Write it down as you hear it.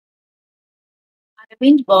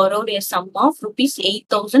Aravind borrowed a sum of rupees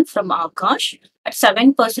 8,000 from Akash at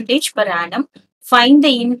 7% per annum. Find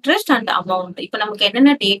the interest and amount. இப்போ நமக்கு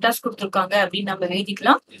என்னென்ன datas கொடுத்துருக்காங்க அப்படின்னு நம்ம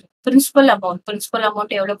எழுதிக்கலாம். பிரின்சிபல்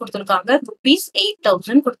அமௌண்ட் எவ்வளவு கொடுத்துருக்காங்க? rupees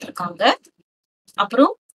 8,000 கொடுத்துருக்காங்க.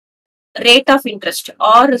 அப்புறம் rate of interest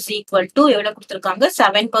R is equal to எவ்வளவு கொடுத்துருக்காங்க?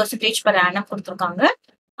 7% per annum கொடுத்துருக்காங்க.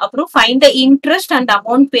 அப்புறம் find the interest and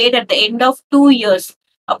amount paid at the end of 2 years.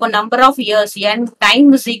 அப்போ number of years n time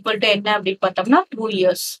is equal to என்ன அப்படின்னு பார்த்தோம்னா 2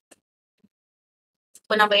 years.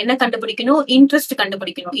 இப்போ நம்ம என்ன கண்டுபிடிக்கணும்? இன்ட்ரெஸ்ட்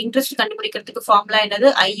கண்டுபிடிக்கணும். இன்ட்ரெஸ்ட் கண்டுபிடிக்கிறதுக்கு ஃபார்முலா என்னது?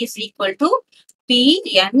 I is equal to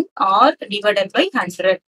PNR divided by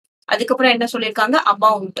 100. அதுக்கப்புறம் என்ன சொல்லியிருக்காங்க?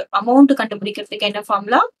 அமௌண்ட் கண்டுபிடிக்கிறதுக்கு என்ன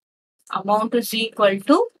formula? Amount is equal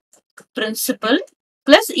to principal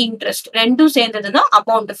plus interest, ரெண்டும் சேர்ந்ததுதான்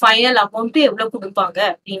அமௌண்ட். ஃபைனல் அமௌண்ட் எவ்வளவு கொடுப்பாங்க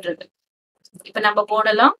அப்படின்றது இப்ப நம்ம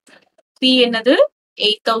போடலாம். P என்னது?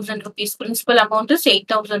 8,000 rupees. Principal amount is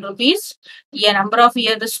 8,000 rupees. A number of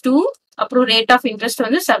years is 2. அப்புறம் rate of interest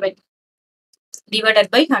வந்து 7 divided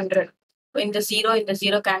by 100. இந்த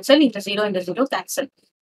 0 cancel, இந்த 0 cancel.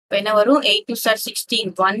 இப்போ என்ன வரும்? 8 2 are 16.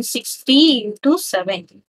 160 into 7.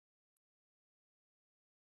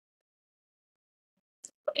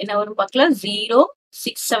 என்ன வரும் பார்க்கலாம்? 0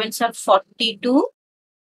 6 7 are 42.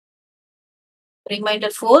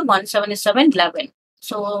 Remainder 4. 1 7 is 7 11.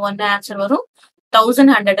 So one answer வரும்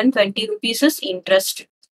 1,120 rupees is interest.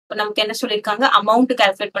 இப்போ நமக்கு என்ன சொல்லியிருக்காங்க? அமௌண்ட்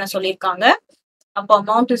கால்குலேட் பண்ண சொல்லியிருக்காங்க. அப்போ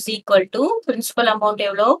amount is equal to principal amount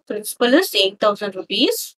எவ்வளோ? Principal is 8,000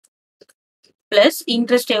 rupees plus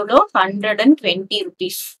interest எவ்வளோ? 120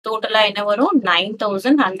 rupees. டோட்டலா என்ன வரும்?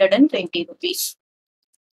 9,120 rupees.